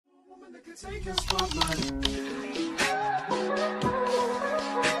If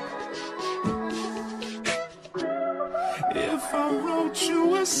I wrote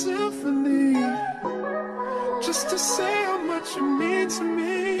you a symphony just to say how much you mean to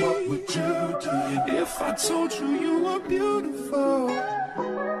me, what would you do? If I told you you were beautiful,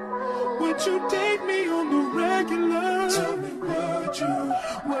 would you date me on the regular? Tell me, would you?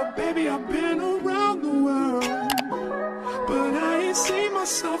 Well, baby, I've been around the world, but I ain't seen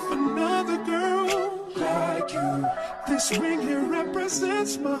myself another girl like you. This ring here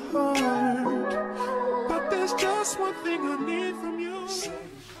represents my heart, but there's just one thing I need from you.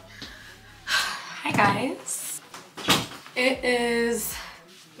 Hi guys. It is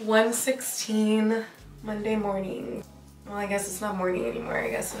 1:16 Monday morning. Well, I guess it's not morning anymore. I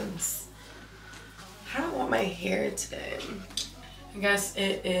guess it's... I don't want my hair today. I guess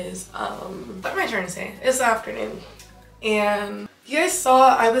it is, what am I trying to say? It's afternoon. And you guys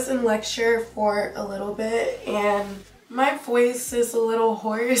saw I was in lecture for a little bit and my voice is a little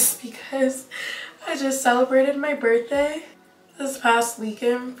hoarse because I just celebrated my birthday this past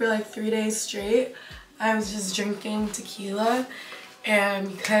weekend for like 3 days straight. I was just drinking tequila, and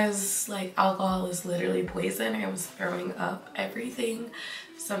because like alcohol is literally poison, I was throwing up everything.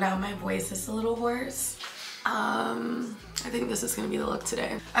 So now my voice is a little hoarse. I think this is gonna be the look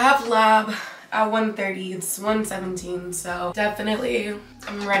today. I have lab at 1:30, it's 1:17, so definitely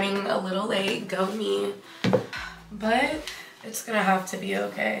I'm running a little late, go me. But it's gonna have to be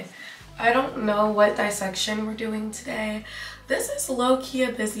okay. I don't know what dissection we're doing today. This is low-key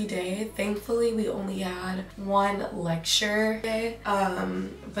a busy day. Thankfully, we only had one lecture day.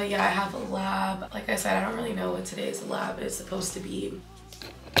 But yeah, I have a lab. Like I said, I don't really know what today's lab is supposed to be.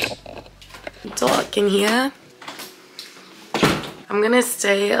 Talking here. I'm gonna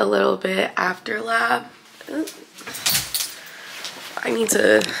stay a little bit after lab. I need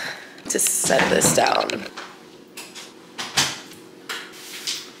to set this down.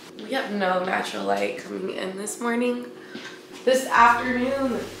 We have no natural light coming in this morning. This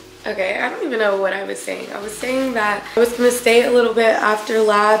afternoon. Okay, I don't even know what I was saying. I was saying that I was gonna stay a little bit after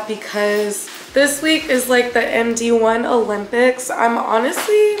lab because this week is like the MD1 Olympics. I'm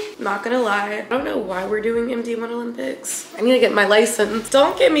honestly not gonna lie, I don't know why we're doing MD1 Olympics. I need to get my license.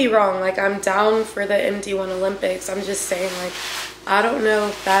 Don't get me wrong, like I'm down for the MD1 Olympics. I'm just saying, like, I don't know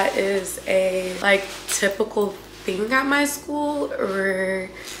if that is a like typical thing at my school or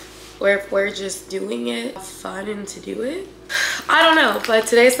if we're just doing it fun and to do it. I don't know, but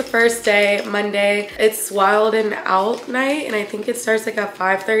today's the first day, Monday. It's Wild and Out night, and I think it starts like at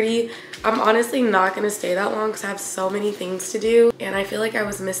 5:30. I'm honestly not gonna stay that long because I have so many things to do, and I feel like I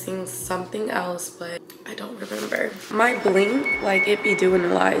was missing something else, but I don't remember. My blink, like it be doing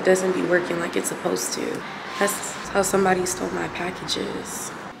a lot. It doesn't be working like it's supposed to. That's how somebody stole my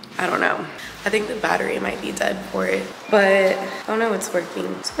packages. I don't know. I think the battery might be dead for it, but oh no, it's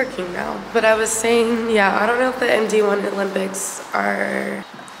working. It's working now. But I was saying, yeah, I don't know if the MD1 Olympics are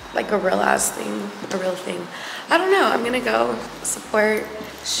like a real ass thing, a real thing. I don't know. I'm gonna go support,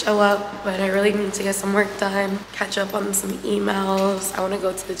 show up, but I really need to get some work done, catch up on some emails. I want to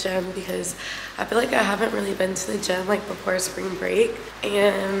go to the gym because I feel like I haven't really been to the gym like before spring break,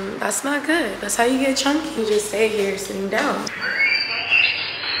 and that's not good. That's how you get chunky. You just stay here sitting down.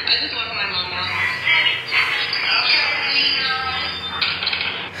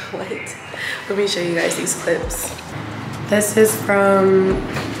 What? Let me show you guys these clips. This is from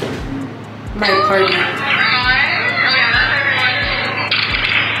my party.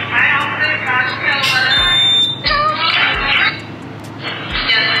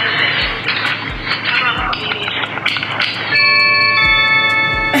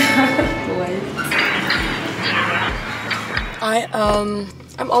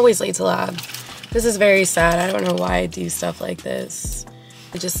 I'm always late to lab. This is very sad. I don't know why I do stuff like this.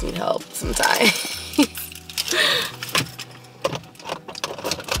 I just need help sometimes.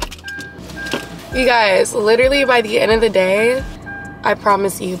 You guys, literally by the end of the day, I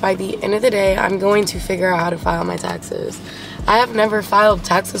promise you, by the end of the day, I'm going to figure out how to file my taxes. I have never filed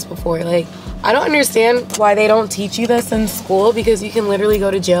taxes before. Like, I don't understand why they don't teach you this in school, because you can literally go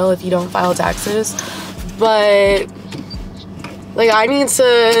to jail if you don't file taxes. But like, I need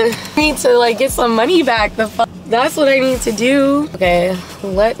to like get some money back. That's what I need to do. Okay,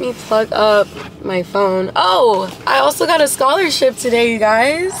 let me plug up my phone. Oh, I also got a scholarship today, you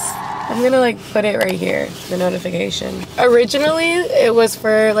guys. I'm gonna like put it right here, the notification. Originally, it was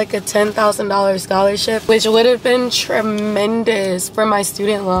for like a $10,000 scholarship, which would have been tremendous for my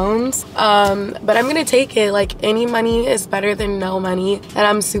student loans. But I'm gonna take it. Like, any money is better than no money. And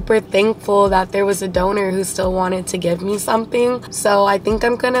I'm super thankful that there was a donor who still wanted to give me something. So I think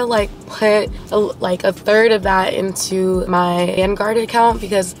I'm gonna like put like a third of that into my Vanguard account,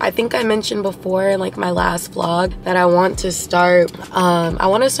 because I think I mentioned before in like my last vlog that I want to start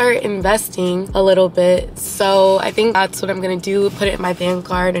investing a little bit. So I think that's what I'm gonna do, put it in my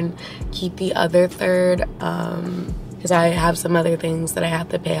Vanguard and keep the other third, because I have some other things that I have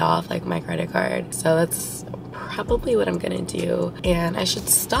to pay off, like my credit card. So that's probably what I'm gonna do. And I should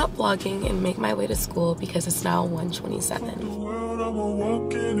stop vlogging and make my way to school because it's now 1:27. I'ma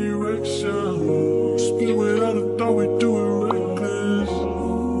walk in erection. Speed without a thought, we do it reckless.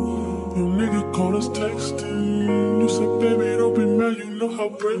 Your nigga called us texting. You said, baby, don't be mad, you know how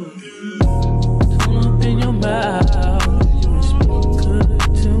bread is. Turn up in your mouth, you speak good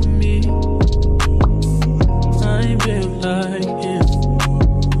to me. I ain't built like him.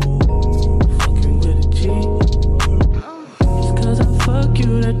 Fucking with a G. Just cause I fuck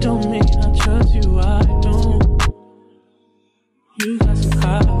you, that don't mean I trust you, I don't. You got some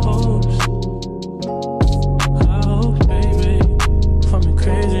high hopes, baby. For me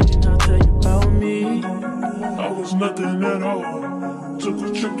crazy, and I'll tell you about me. I was nothing at all. Took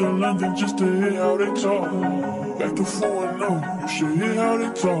a trip to London just to hear how they talk. Back to 4-0, you should hear how they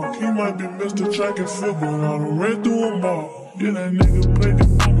talk. He might be Mr. Track and Field, but I done ran through them all. Yeah, that nigga played the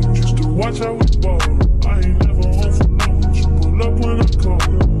game just to watch how we ball. I ain't never home for long, but you pull up when I call.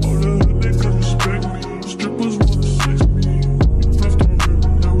 All the hood niggas respect me, strippers wanna sex me. Because you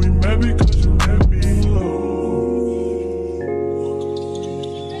let me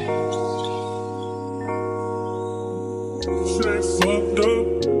say fucked up,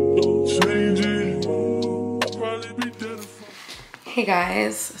 don't change it. I'll probably be dead. Hey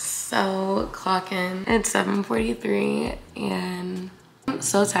guys, so clock in. It's 7:43 and I'm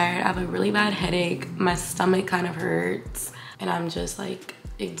so tired. I have a really bad headache. My stomach kind of hurts and I'm just like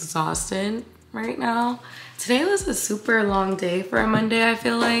exhausted right now. Today was a super long day for a Monday, I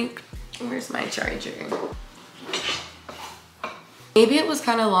feel like. Where's my charger? Maybe it was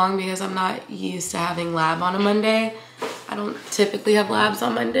kind of long because I'm not used to having lab on a Monday. I don't typically have labs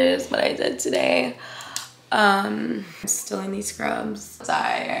on Mondays, but I did today. I'm still in these scrubs.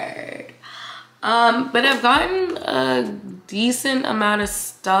 Tired. But I've gotten a decent amount of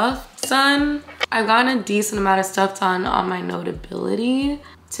stuff done. I've gotten a decent amount of stuff done on my notability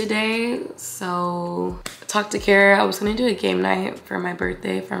today. So I talked to Kara. I was gonna do a game night for my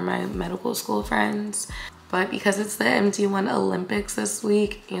birthday for my medical school friends. But because it's the MD1 Olympics this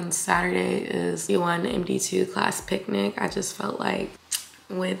week and Saturday is the MD2 class picnic, I just felt like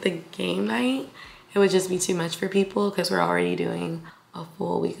with the game night, it would just be too much for people because we're already doing a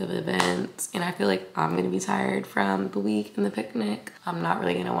full week of events. And I feel like I'm gonna be tired from the week and the picnic. I'm not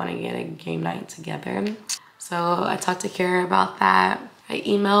really gonna wanna get a game night together. So I talked to Kara about that. I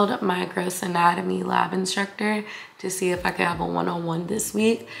emailed my gross anatomy lab instructor to see if I could have a one-on-one this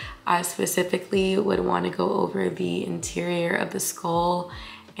week. I specifically would want to go over the interior of the skull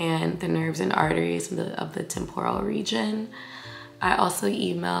and the nerves and arteries of the temporal region. I also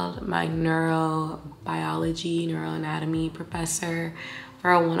emailed my neuroanatomy professor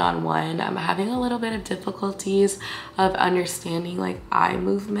for a one-on-one. I'm having a little bit of difficulties of understanding like eye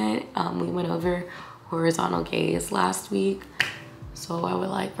movement. We went over horizontal gaze last week. So I would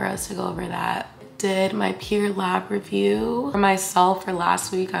like for us to go over that. Did my peer lab review for myself for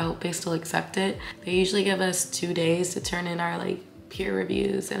last week. I hope they still accept it. They usually give us 2 days to turn in our like peer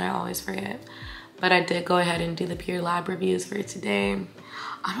reviews and I always forget. But I did go ahead and do the peer lab reviews for today.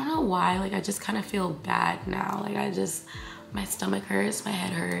 I don't know why, like I just kind of feel bad now. Like my stomach hurts, my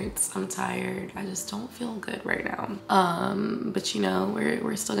head hurts, I'm tired. I just don't feel good right now. But you know,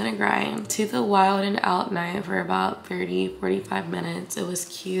 we're still gonna grind. To the Wild and Out night for about 30-45 minutes. It was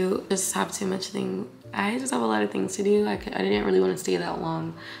cute. I just have a lot of things to do. I didn't really want to stay that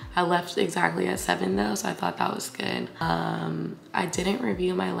long. I left exactly at 7 though, so I thought that was good. I didn't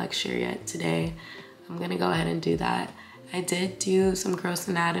review my lecture yet today. I'm gonna go ahead and do that. I did do some gross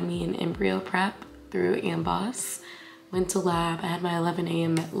anatomy and embryo prep through Amboss. Went to lab, I had my 11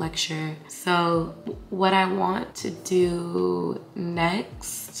 a.m. lecture. So what I want to do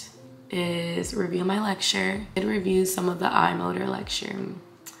next is review my lecture. I did review some of the eye motor lecture.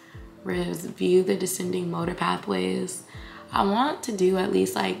 Review the descending motor pathways. I want to do at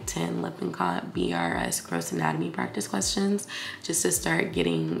least like 10 Lippincott BRS gross anatomy practice questions just to start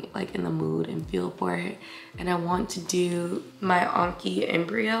getting like in the mood and feel for it. And I want to do my Anki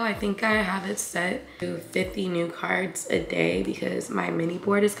embryo. I think I have it set to 50 new cards a day because my mini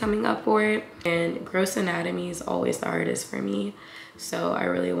board is coming up for it. And gross anatomy is always the hardest for me. So I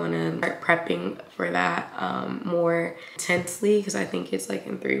really want to start prepping for that more intensely because I think it's like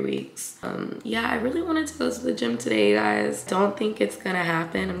in 3 weeks. Yeah, I really wanted to go to the gym today, guys. Don't think it's gonna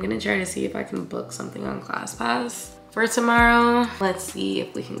happen. I'm gonna try to see if I can book something on ClassPass for tomorrow. Let's see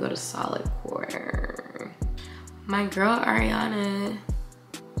if we can go to Solid Core. My girl Ariana,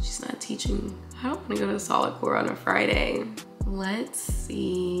 she's not teaching. I don't want to go to Solid Core on a Friday. Let's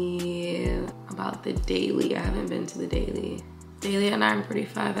see about the daily. I haven't been to the daily. Daily at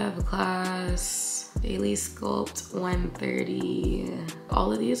 9:45, I have a class. Daily Sculpt 1:30.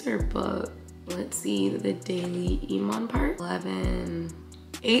 All of these are booked. Let's see the daily Iman part. 11.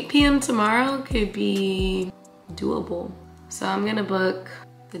 8 p.m. tomorrow could be doable. So I'm gonna book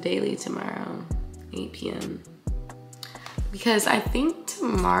the daily tomorrow, 8 p.m. Because I think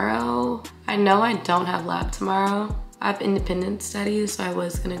tomorrow, I know I don't have lab tomorrow. I have independent studies, so I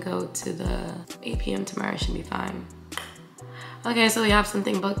was gonna go to the 8 p.m. tomorrow, should be fine. Okay, so we have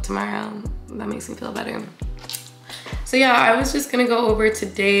something booked tomorrow. That makes me feel better. So yeah, I was just gonna go over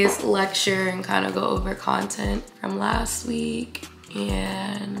today's lecture and kind of go over content from last week.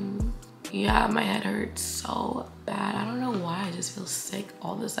 And yeah, my head hurts so bad. I don't know why, I just feel sick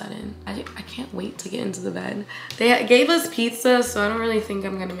all of a sudden. I can't wait to get into the bed. They gave us pizza, so I don't really think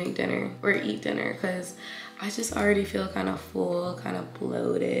I'm gonna make dinner or eat dinner because I just already feel kind of full, kind of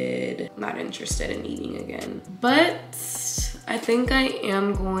bloated. Not interested in eating again. But I think I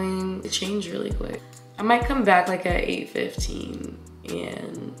am going to change really quick. I might come back like at 8:15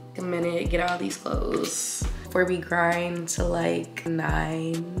 and a minute, get out of these clothes before we grind to like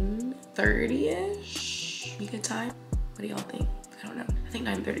 9:30-ish. Be good time? What do y'all think? I don't know. I think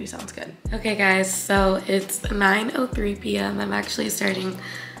 9:30 sounds good. Okay guys, so it's 9:03 p.m. I'm actually starting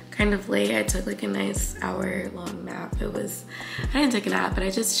kind of late. I took like a nice hour-long nap. I didn't take a nap, but I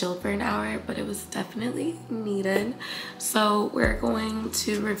just chilled for an hour, but it was definitely needed. So we're going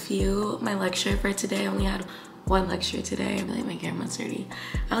to review my lecture for today. I only had one lecture today. I really, my camera's dirty.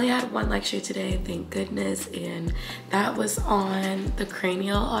 I only had one lecture today, thank goodness, and that was on the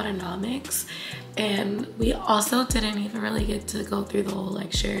cranial autonomics. And we also didn't even really get to go through the whole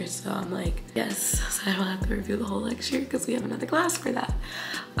lecture, so I'm like, yes, so I don't have to review the whole lecture because we have another class for that.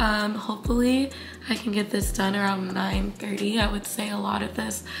 Hopefully I can get this done around 9:30. I would say a lot of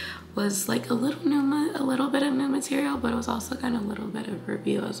this was like a little bit of new material, but it was also kind of a little bit of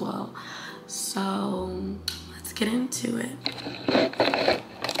review as well. So let's get into it.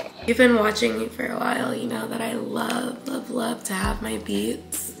 If you've been watching me for a while, you know that I love to have my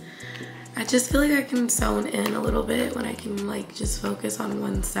beats. I just feel like I can zone in a little bit when I can like just focus on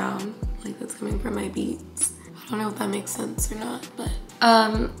one sound like that's coming from my beats. I don't know if that makes sense or not, but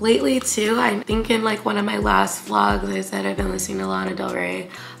lately too, I think in like one of my last vlogs I said I've been listening to Lana Del Rey.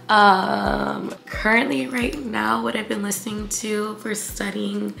 Currently right now what I've been listening to for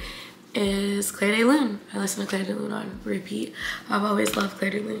studying is Claire de Lune. I listen to Claire de Lune on repeat. I've always loved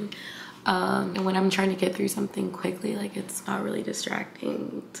Claire de Lune. And when I'm trying to get through something quickly, like it's not really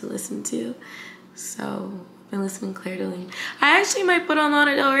distracting to listen to. So I've been listening to Claire de Lune. I actually might put on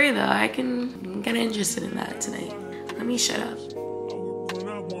Lana Del Rey though. I'm kind of interested in that tonight. Let me shut up.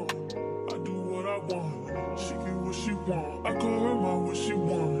 I call her mom when she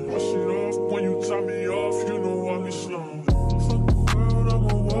want. Wash it off when you tie me off, you know I'll be slow. Fuck the world,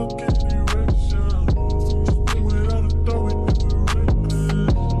 I'ma walk in direction. Just without a thought, we do it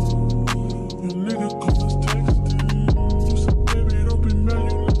reckless. Your nigga call us texting. You said, baby, don't be mad,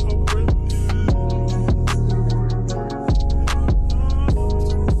 you know how wet it is. Your nigga call us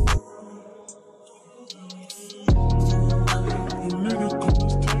texting. You said, baby, don't be mad, you know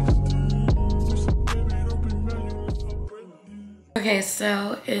how wet it is. Okay,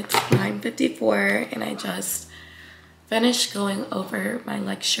 so it's 9:54 and I just finished going over my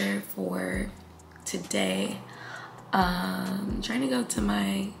lecture for today. Trying to go to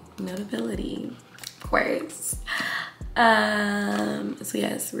my notability course. So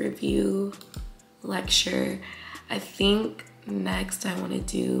yes, review lecture. I think next I want to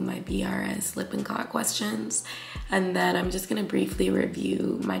do my BRS Lippincott questions, and then I'm just gonna briefly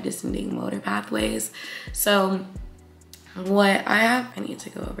review my descending motor pathways. So what I need to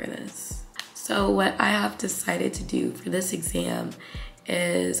go over this. So what I have decided to do for this exam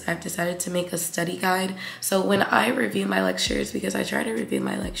is I've decided to make a study guide. So when I review my lectures, because I try to review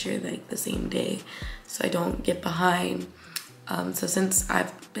my lecture like the same day so I don't get behind, So since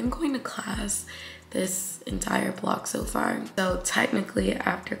I've been going to class this entire block so far, so technically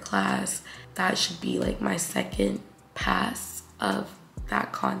after class, that should be like my second pass of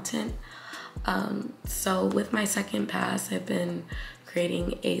that content. So with my second pass, I've been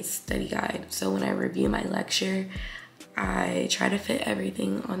creating a study guide. So when I review my lecture, I try to fit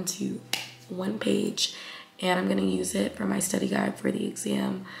everything onto one page, and I'm gonna use it for my study guide for the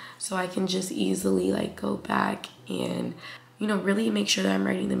exam, so I can just easily like go back and, you know, really make sure that I'm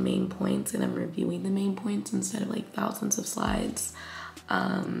writing the main points and I'm reviewing the main points instead of like thousands of slides.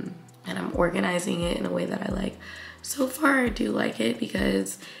 And I'm organizing it in a way that I like. So far I do like it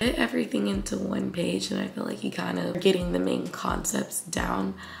because I fit everything into one page, and I feel like you kind of getting the main concepts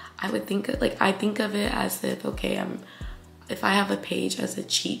down. I think of it as if, okay, if I have a page as a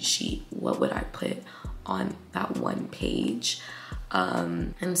cheat sheet, what would I put on that one page?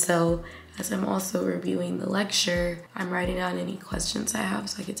 And so as I'm also reviewing the lecture, I'm writing down any questions I have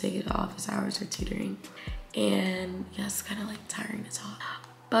so I could take it to office hours or tutoring. And yes, kind of like tiring to talk,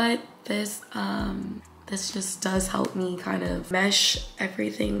 but this just does help me kind of mesh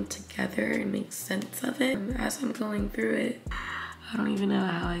everything together and make sense of it as I'm going through it. I don't even know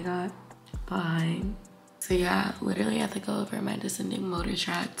how I got behind. So yeah, literally I have to go over my descending motor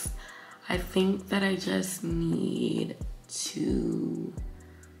tracts. I think that I just need to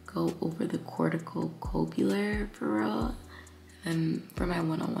go over the cortical cobular for real. And for my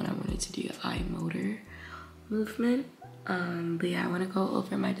one-on-one, I wanted to do eye motor movement. But yeah, I want to go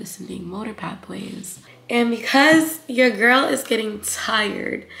over my descending motor pathways. And because your girl is getting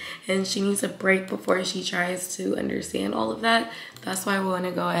tired and she needs a break before she tries to understand all of that, that's why I want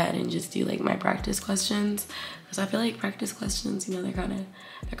to go ahead and just do like my practice questions, because I feel like practice questions, you know, they're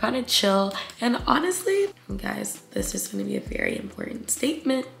kind of chill. And honestly, guys, this is going to be a very important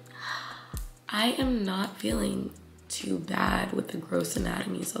statement. I am not feeling too bad with the gross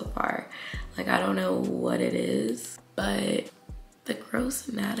anatomy so far. Like, I don't know what it is, but the gross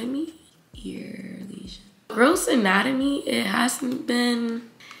anatomy, ear lesion. Gross anatomy, it hasn't been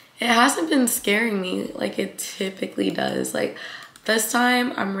scaring me like it typically does. Like this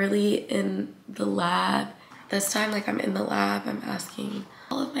time I'm really in the lab. I'm asking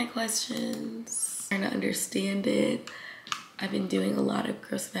all of my questions, trying to understand it. I've been doing a lot of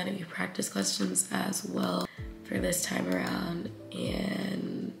gross anatomy practice questions as well for this time around,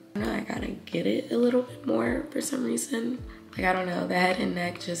 and I don't know, I gotta get it a little bit more for some reason. Like, I don't know, the head and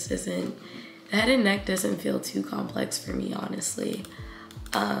neck doesn't feel too complex for me, honestly.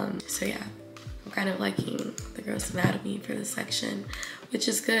 So yeah, I'm kind of liking the gross anatomy for this section, which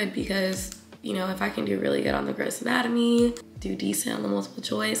is good because, you know, if I can do really good on the gross anatomy, do decent on the multiple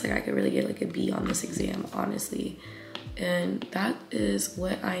choice, like I could really get like a B on this exam, honestly. And that is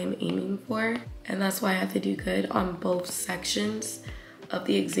what I am aiming for. And that's why I have to do good on both sections of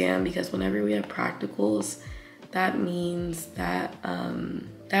the exam, because whenever we have practicals, that means that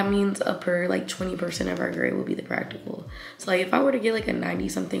upper like 20% of our grade will be the practical. So like if I were to get like a 90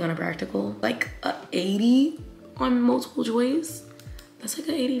 something on a practical, like a 80 on multiple choice, that's like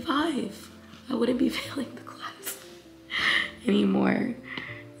an 85. I wouldn't be failing the class anymore.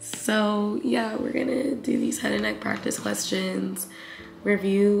 So yeah, we're gonna do these head and neck practice questions,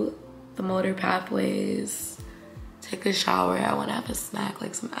 review the motor pathways, take a shower. I wanna have a snack,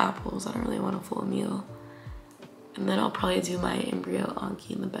 like some apples. I don't really want a full meal. And then I'll probably do my embryo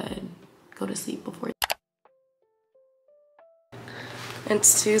Anki in the bed, go to sleep before.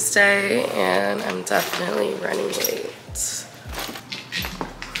 It's Tuesday and I'm definitely running late.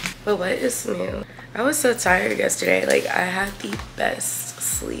 But what is new? I was so tired yesterday. Like, I had the best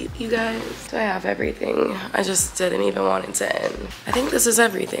sleep, you guys. So I have everything. I just didn't even want it to end. I think this is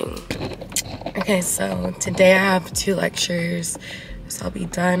everything. Okay, so today I have 2 lectures. So I'll be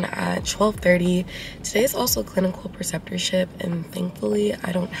done at 12:30. Today is also clinical preceptorship, and thankfully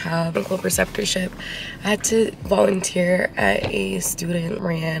I don't have clinical preceptorship. I had to volunteer at a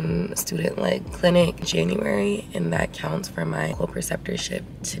student-ran, student-led clinic in January, and that counts for my clinical preceptorship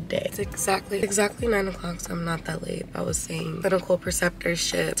today. It's exactly 9 o'clock, so I'm not that late. I was saying clinical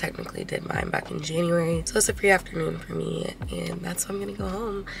preceptorship technically did mine back in January, so it's a free afternoon for me, and that's why I'm gonna go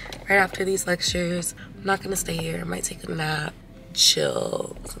home right after these lectures. I'm not gonna stay here. I might take a nap,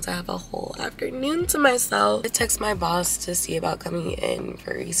 chill, since I have a whole afternoon to myself. I text my boss to see about coming in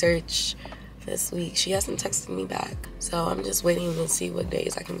for research this week. She hasn't texted me back, so I'm just waiting to see what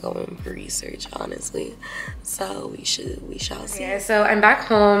days I can go in for research, honestly. So we shall see. Okay, so I'm back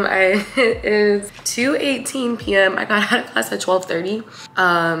home. It is 2:18 p.m. I got out of class at 12:30.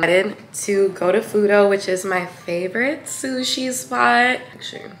 I did to go to Fudo, which is my favorite sushi spot.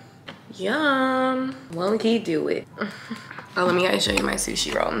 Actually, yum. Won't he do it? Oh, let me show you my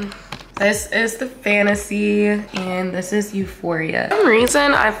sushi roll. This is the Fantasy and this is Euphoria. For some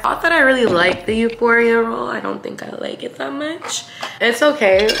reason, I thought that I really liked the Euphoria roll. I don't think I like it that much. It's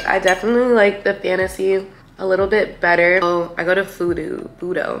okay. I definitely like the Fantasy a little bit better. So I go to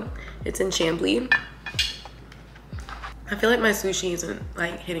Fudo. It's in Chambly. I feel like my sushi isn't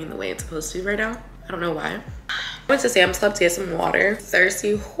like hitting the way it's supposed to right now. I don't know why. I went to Sam's Club to get some water.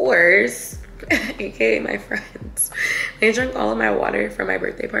 Thirsty horse, aka my friends. They drank all of my water for my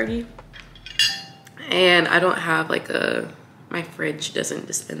birthday party. And I don't have like my fridge doesn't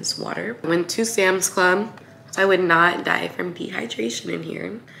dispense water. I went to Sam's Club, so I would not die from dehydration in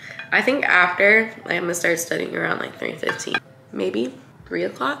here. I think after, I'm gonna start studying around like 3:15, maybe 3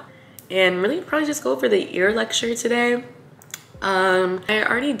 o'clock. And really probably just go for the ear lecture today. I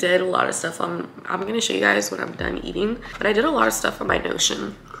already did a lot of stuff on, I'm gonna show you guys when I'm done eating, but I did a lot of stuff on my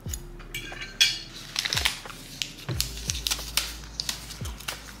Notion.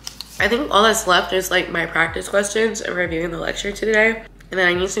 I think all that's left is like my practice questions and reviewing the lecture today. And then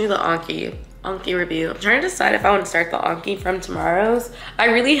I need to do the Anki review. I'm trying to decide if I want to start the Anki from tomorrow's. I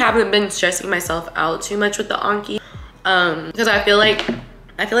really haven't been stressing myself out too much with the Anki because I feel like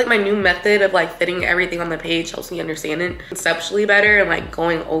my new method of like fitting everything on the page helps me understand it conceptually better, and like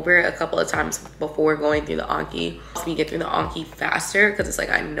going over it a couple of times before going through the Anki helps me get through the Anki faster because it's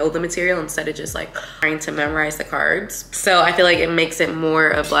like I know the material instead of just like trying to memorize the cards. So I feel like it makes it more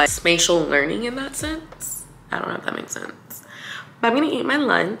of like spatial learning in that sense. I don't know if that makes sense. But I'm gonna eat my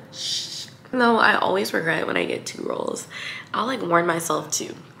lunch. No, I always regret when I get 2 rolls. I'll like warn myself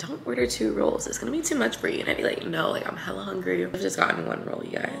to don't order 2 rolls. It's gonna be too much for you. And I'd be like, no, like I'm hella hungry. I've just gotten 1 roll,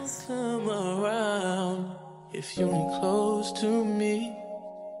 you guys. Come around if you ain't close to me.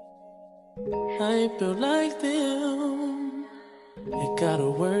 I ain't built like them. It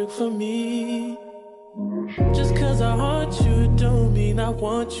gotta work for me. Just cause I haunt you don't mean I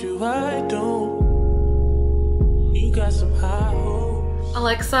want you. I don't. You got some high hopes.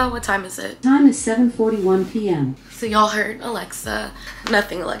 Alexa, what time is it? Time is 7:41 p.m. So y'all heard Alexa.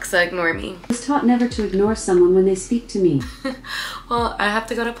 Nothing, Alexa, ignore me. I was taught never to ignore someone when they speak to me. Well, I have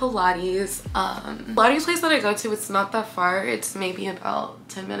to go to Pilates. Pilates place that I go to, it's not that far. It's maybe about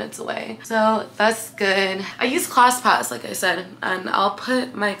 10 minutes away. So that's good. I use ClassPass, like I said, and I'll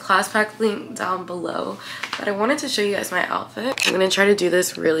put my ClassPass link down below. But I wanted to show you guys my outfit. I'm gonna try to do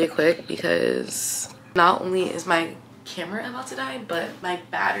this really quick because not only is my camera about to die, but my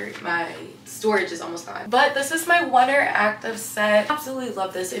storage is almost gone. But this is my oneractive set. I absolutely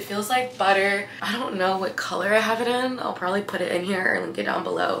love this. It feels like butter. I don't know what color I have it in. I'll probably put it in here or link it down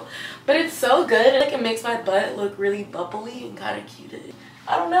below. But it's so good. Like it makes my butt look really bubbly and kind of cute.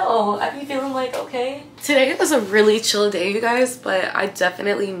 I don't know. I be feeling like okay. Today was a really chill day, you guys, but I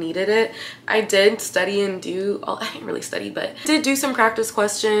definitely needed it. I did study and do, I didn't really study, but I did do some practice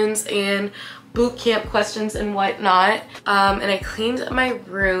questions and boot camp questions and whatnot, and I cleaned my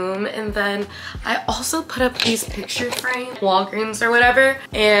room, and then I also put up these picture frames, Walgreens or whatever,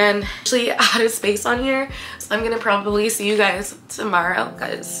 and actually added space on here. So I'm gonna probably see you guys tomorrow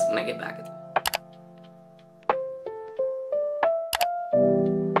guys when I get back.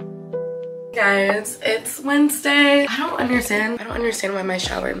 Guys, it's Wednesday. I don't understand why my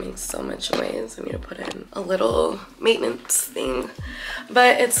shower makes so much noise. I need to put in a little maintenance thing.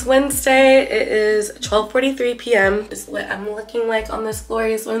 But it's Wednesday. It is 12:43 p.m. This is what I'm looking like on this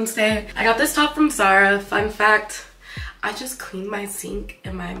glorious Wednesday. I got this top from Zara. Fun fact, I just cleaned my sink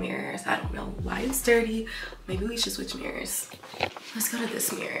and my mirrors. I don't know why it's dirty. Maybe we should switch mirrors. Let's go to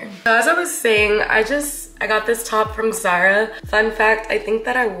this mirror. So as I was saying, I got this top from Zara. Fun fact, I think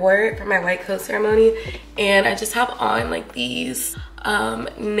that I wore it for my white coat ceremony, and I just have on like these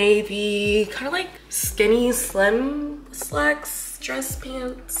navy, kind of like skinny slim slacks, dress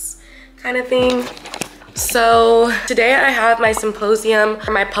pants kind of thing. So today I have my symposium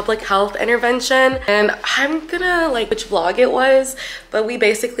for my public health intervention, and I'm gonna like which vlog it was, but we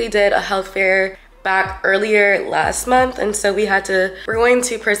basically did a health fair back earlier last month, and so we're going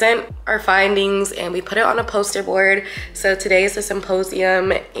to present our findings and we put it on a poster board. So today is the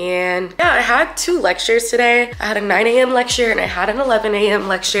symposium, and yeah, I had 2 lectures today. I had a 9 a.m. lecture and I had an 11 a.m.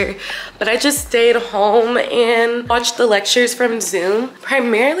 lecture, but I just stayed home and watched the lectures from Zoom,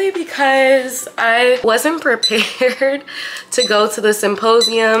 primarily because I wasn't prepared to go to the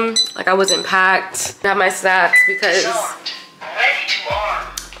symposium. Like I wasn't packed. I have my snacks because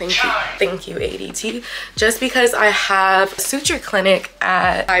Thank you, ADT. Just because I have Suture Clinic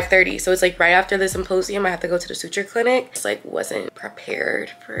at 5:30, so it's like right after the symposium, I have to go to the Suture Clinic. Just like wasn't prepared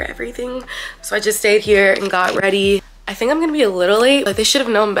for everything, so I just stayed here and got ready. I think I'm gonna be a little late. Like, they should have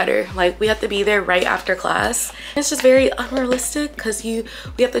known better. Like, we have to be there right after class. It's just very unrealistic because we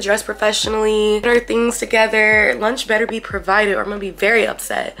have to dress professionally, get our things together. Lunch better be provided or I'm gonna be very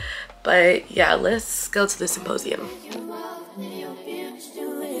upset. But yeah, let's go to the symposium.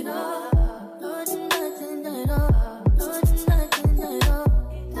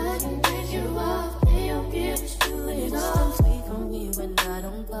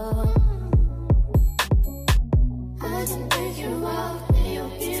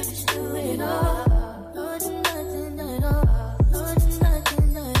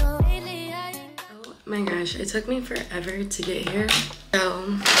 Oh my gosh, it took me forever to get here.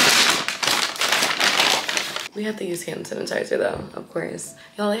 So we have to use hand sanitizer though, of course.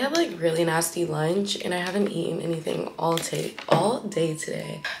 Y'all, I have like really nasty lunch and I haven't eaten anything all day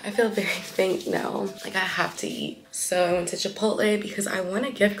today. I feel very faint now. Like, I have to eat. So I went to Chipotle because I won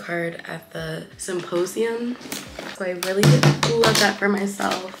a gift card at the symposium. So I really love that for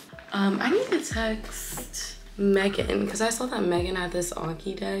myself. I need to text Megan because I saw that Megan had this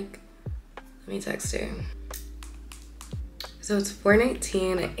Anki deck. Let me text her. So it's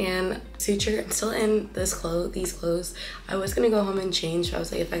 4:19 and Suture, I'm still in these clothes. I was gonna go home and change, but I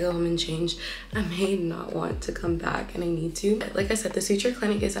was like, if I go home and change, I may not want to come back and I need to. Like I said, the Suture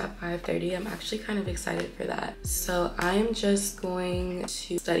Clinic is at 5:30. I'm actually kind of excited for that. So I'm just going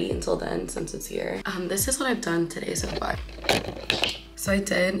to study until then since it's here. This is what I've done today so far. So I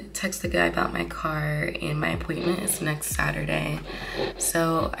did text the guy about my car and my appointment is next Saturday.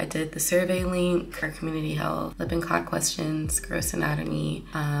 So I did the survey link for community health, lip and cod questions, gross anatomy,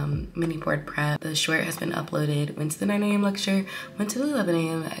 mini board prep. The short has been uploaded, went to the 9 a.m. lecture, went to the 11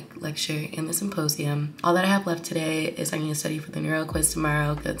 a.m. lecture and the symposium. All that I have left today is I need to study for the neuro quiz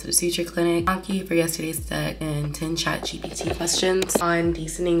tomorrow, go to the Suture Clinic, Anki for yesterday's deck, and 10 chat GPT questions on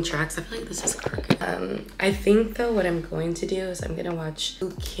descending tracks. I feel like this is crooked. I think though what I'm going to do is I'm gonna watch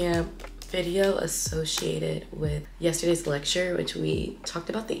boot camp video associated with yesterday's lecture, which we talked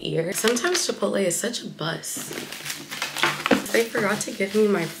about the ear. Sometimes Chipotle is such a bus. They forgot to give me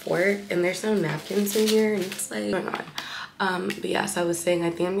my fork and there's no napkins in here and it's like, oh my god. But yeah, so I was saying I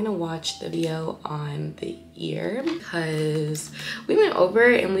think I'm gonna watch the video on the ear because we went over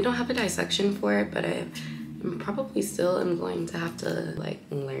it and we don't have a dissection for it, but I'm probably still am going to have to like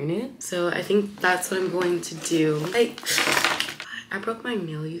learn it. So I think that's what I'm going to do. Like, I broke my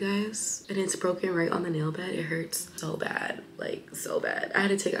nail, you guys, and it's broken right on the nail bed. It hurts so bad, like so bad. I had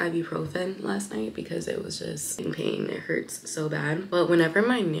to take ibuprofen last night because it was just in pain. It hurts so bad. But whenever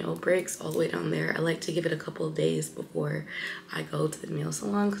my nail breaks all the way down there, I like to give it a couple of days before I go to the nail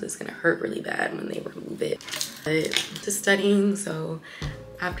salon because it's gonna hurt really bad when they remove it. But just studying, so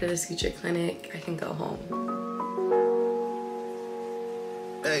after the Suture Clinic, I can go home.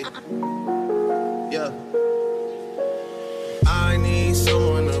 Hey, yeah. I need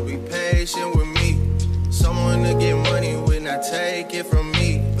someone to be patient with me. Someone to get money when I take it from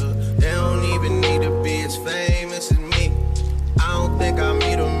me. They don't even need to be as famous as me. I don't think I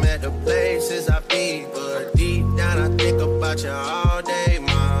meet them at the places I be. But deep down I think about you all day,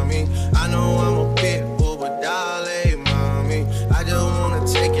 mommy. I know I'm a pit bull, but darling, mommy, I just wanna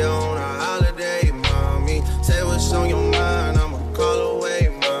take you on a holiday, mommy. Say what's on your mind, I'ma call away,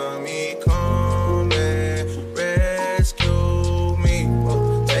 mommy. Come and rescue me.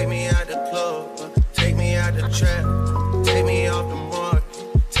 Take me out the club, take me out the trap, take me off the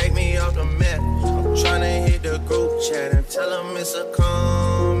market, take me off the map. I'm tryna hit the group chat and tell them it's a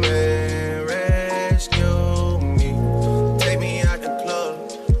come and rescue me. Take me out the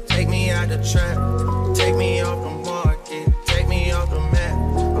club, take me out the trap, take me off the market, take me off the map.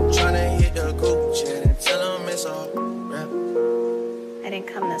 I'm tryna hit the group chat and tell them it's all rap. I didn't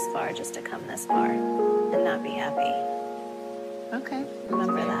come this far just to come this far and not be happy. Okay.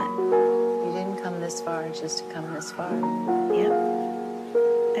 Remember that. You didn't come this far just to come this far. Yep.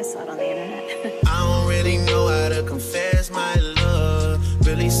 I saw it on the internet. I don't really know how to confess my love.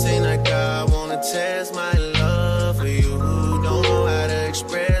 Really seem like I wanna test my love for you. Don't know how to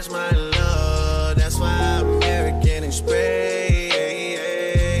express my love. That's why I'm American Express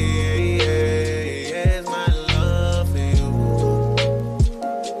my love for you.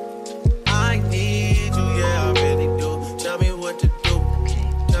 I need you, yeah, I really do. Tell me what to do.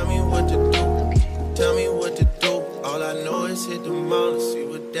 Tell me what to do. Tell me what to do. All I know is hit the mall and see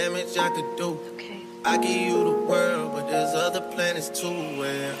what damage I could do. I give you the world, but there's other planets too.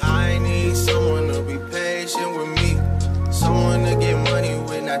 And I need someone to be patient with me. Someone to get money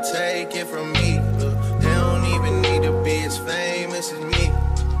when I take it from me. They don't even need to be as famous as me.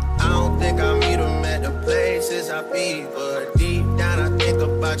 I don't think I meet them at the places I be. But deep down I think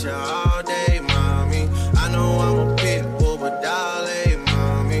about you all day.